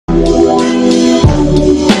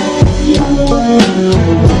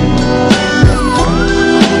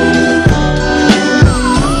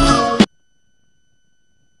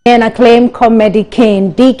An acclaimed comedy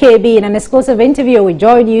king, DKB, in an exclusive interview with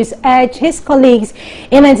Joy News, urged his colleagues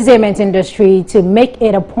in the entertainment industry to make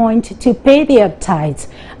it a point to pay their tithes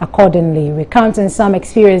accordingly. Recounting some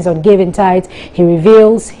experience on giving tithes, he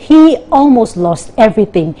reveals he almost lost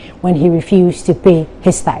everything when he refused to pay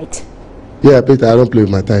his tithe. Yeah, I pay tithe. I don't play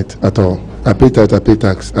with my tithe at all. I pay tithe, I pay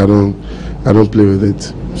tax. I don't play with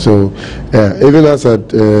it. So, even as at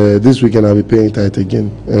this weekend, I'll be paying tithe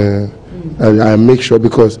again. I make sure,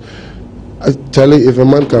 because Charlie, if a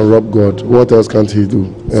man can rob God, what else can't he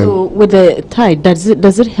do? So with the tithe, does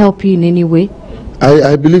it help you in any way?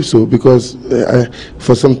 I believe so, because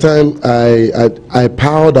for some time I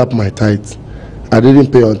piled up my tithe. I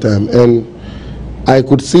didn't pay on time, and I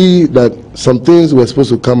could see that some things were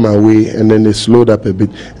supposed to come my way, and then they slowed up a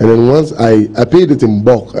bit. And then once I paid it in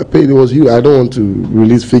bulk, it was huge. I don't want to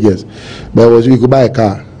release figures, but it was, you could buy a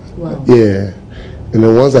car. Wow. Yeah. And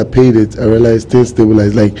then once I paid it, I realized things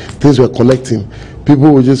stabilized, like things were connecting.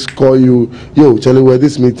 People would just call you, yo, Charlie, we're at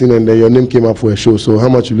this meeting, and then your name came up for a show, so how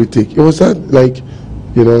much will you take? It was that, like,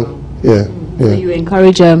 you know, yeah. So you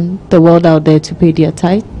encourage the world out there to pay their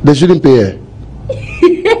tithe? They shouldn't pay.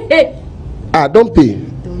 Don't pay.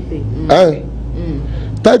 Don't pay.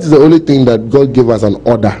 Tithe is the only thing that God gave us an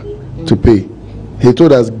order to pay. He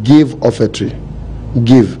told us, give offertory.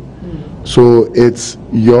 Give. So it's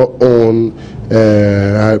your own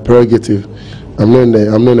prerogative. I'm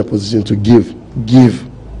not in a position to give.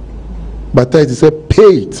 But tithe, he said, pay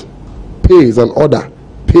it. Pay is an order.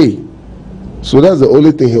 Pay. So that's the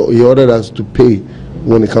only thing he ordered us to pay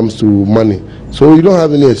when it comes to money. So you don't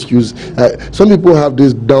have any excuse. Some people have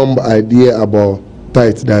this dumb idea about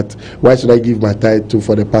tithe, that why should I give my tithe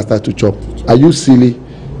for the pastor to chop? Are you silly?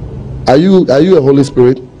 Are you a Holy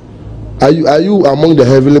Spirit? Are you among the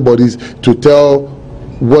heavenly bodies to tell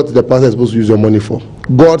what the pastor is supposed to use your money for?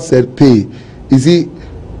 God said pay. You see,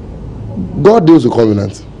 God deals with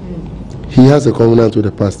covenants. He has a covenant with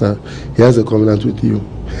the pastor. He has a covenant with you.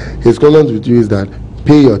 His covenant with you is that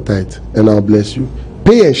pay your tithe and I'll bless you.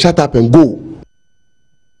 Pay and shut up and go.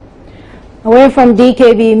 Away from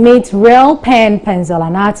DKB, meet real pen pencil,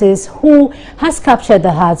 an artist who has captured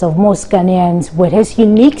the hearts of most Ghanaians with his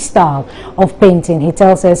unique style of painting. He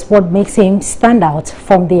tells us what makes him stand out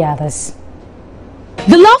from the others.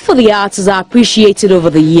 The love for the arts is appreciated over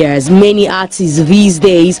the years. Many artists these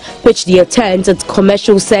days pitch their tents at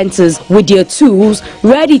commercial centers with their tools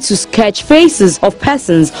ready to sketch faces of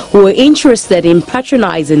persons who are interested in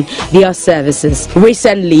patronizing their services.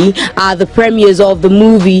 Recently, at the premieres of the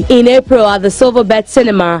movie in April at the Silverbird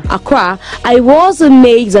Cinema, Accra, I was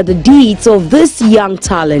amazed at the deeds of this young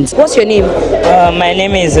talent. What's your name? My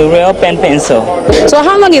name is Real Pen Pencil. So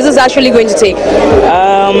how long is this actually going to take?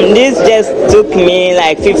 This just took me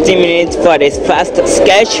like 15 minutes for the first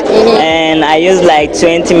sketch, and I used like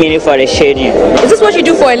 20 minutes for the shading. Is this what you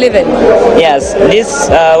do for a living? Yes, this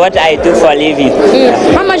what I do for a living.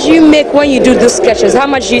 How much do you make when you do these sketches? How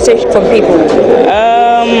much do you take from people?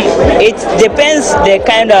 It depends the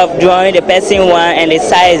kind of drawing the person wants and the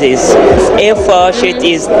sizes. A4 sheet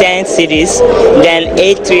is 10 series, then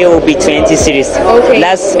A3 will be 20 series. Okay.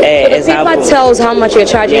 That's so the example. paper tells how much you're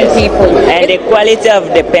charging people. And the quality of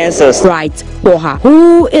the pencils. Right, Boha,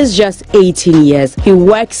 who is just 18 years. He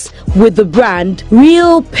works with the brand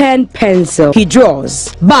Real Pen Pencil. He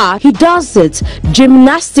draws, but he does it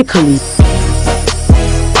gymnastically.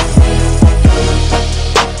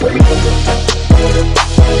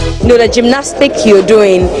 The gymnastic you're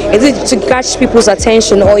doing, is it to catch people's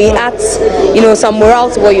attention, or it adds, somewhere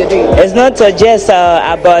else what you're doing? It's not just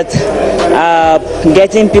about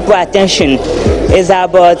getting people attention. It's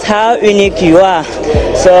about how unique you are.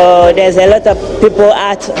 So there's a lot of people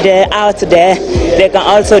out there. They can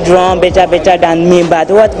also draw better than me. But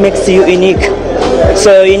what makes you unique?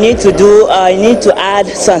 So you need to add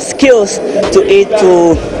some skills to it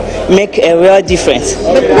to make a real difference.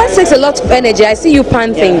 But that takes a lot of energy. I see you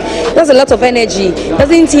panting. That's a lot of energy.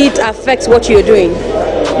 Doesn't it affect what you're doing?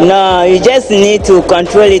 No, you just need to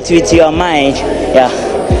control it with your mind. Yeah.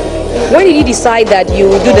 When did you decide that you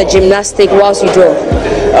would do the gymnastic whilst you draw?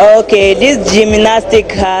 Okay, this gymnastic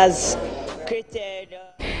has created...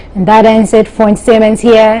 And that ends it for Entertainment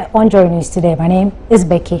here on Joy News today. My name is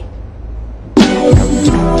Becky.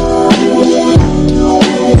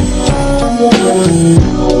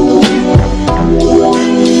 Thank you.